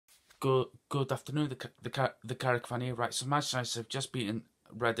Good afternoon, the Carrick fan here. Right, so Manchester United have just beaten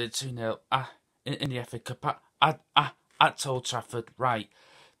Reading 2-0 in the FA Cup at Old Trafford. Right,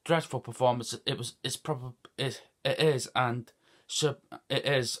 dreadful performance. It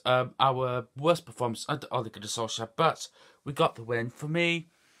is our worst performance under Ole Gunnar Solskjaer, but we got the win. For me,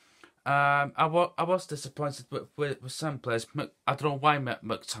 I was disappointed with some players. I don't know why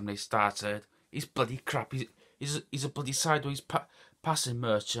McTominay started. He's bloody crap. He's a bloody sideways passing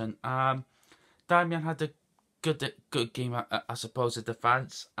merchant. Damian had a good game, I suppose, in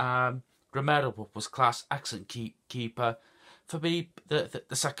defence. Romelu was class, excellent keeper. For me, the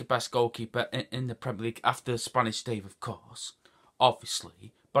second best goalkeeper in the Premier League after Spanish Dave, of course,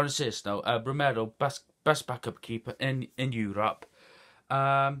 obviously. But it is no Romelu, best backup keeper in Europe.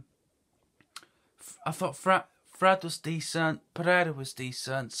 I thought Fred was decent, Pereira was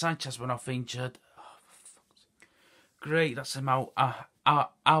decent, Sanchez went off injured. Great, that's him out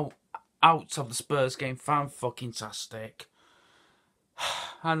of the Spurs game. Fan-fucking-tastic.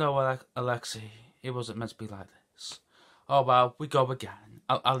 I know, Alexi, it wasn't meant to be like this. Oh well, we go again.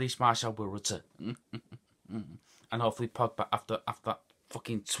 At least Marshall will return. And hopefully Pogba, after that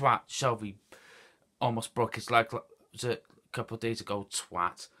fucking twat, Shelby almost broke his leg a couple of days ago,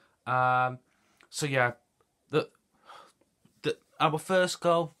 twat. So yeah, our first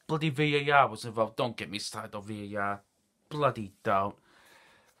goal, bloody VAR was involved. Don't get me started on VAR. Bloody don't.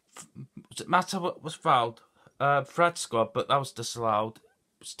 Was it Mata was fouled? Fred scored, but that was disallowed.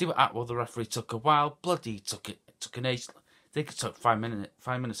 Stuart Atwell, the referee, took a while. Bloody took an age. I think it took 5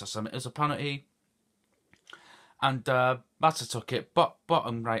 minutes or something. It was a penalty. And Mata took it,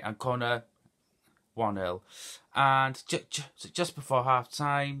 bottom right hand corner, 1-0. And just before half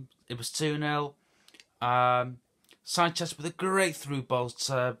time, it was 2-0. Sanchez with a great through ball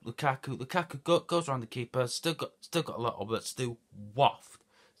to Lukaku. Lukaku goes around the keeper. Still got a lot of it to do. Waft.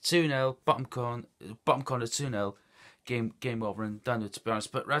 2-0. Bottom corner 2-0. Game over and done, to be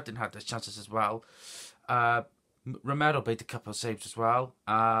honest. But Reading had their chances as well. Romelu made a couple of saves as well.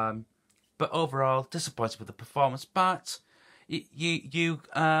 But overall, disappointed with the performance. But you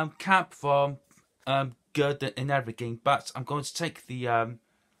can't perform good in every game. But I'm going to take the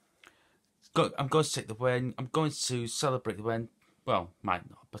win. I'm going to celebrate the win. Well, might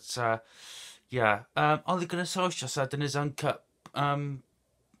not, but yeah. Ole Gunnar Solskjaer said in his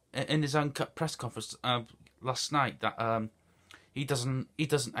uncut press conference last night that he doesn't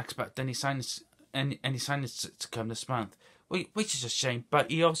expect any signings to come this month, which is a shame.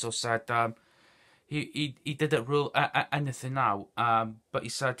 But he also said he didn't rule anything out. But he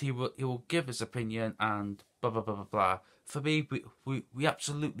said he will give his opinion and blah blah blah blah blah. For me, we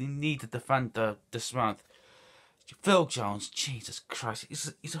absolutely need a defender this month. Phil Jones, Jesus Christ,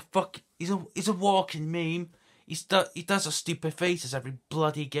 he's a walking meme. He does a stupid faces every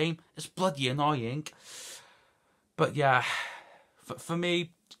bloody game. It's bloody annoying. But yeah, for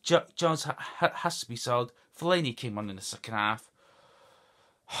me, Jones has to be sold. Fellaini came on in the second half.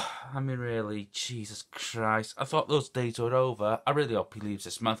 I mean, really, Jesus Christ. I thought those days were over. I really hope he leaves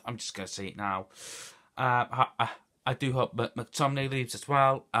this month. I'm just going to say it now. I do hope McTominay leaves as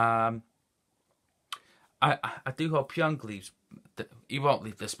well. I do hope Young leaves. He won't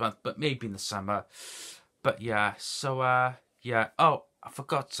leave this month, but maybe in the summer. But yeah, so yeah. Oh, I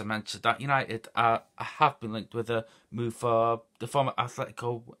forgot to mention that United have been linked with a move for the former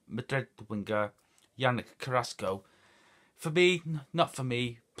Atletico Madrid winger Yannick Carrasco. For me, not for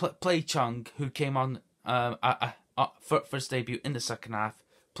me. Play Chung, who came on for his debut in the second half.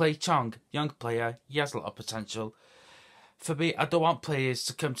 Play Chung, young player. He has a lot of potential. For me, I don't want players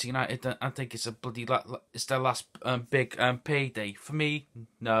to come to United and think it's it's their last big payday. For me,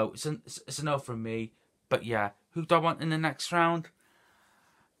 no, it's a no from me. But yeah, who do I want in the next round?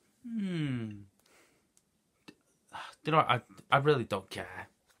 You know what? I really don't care.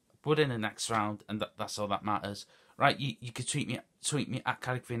 We're in the next round, and that's all that matters. Right? You can tweet me at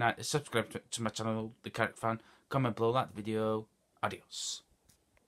Carrick United. Subscribe to my channel, The Carrick Fan. Comment below, like the video. Adios.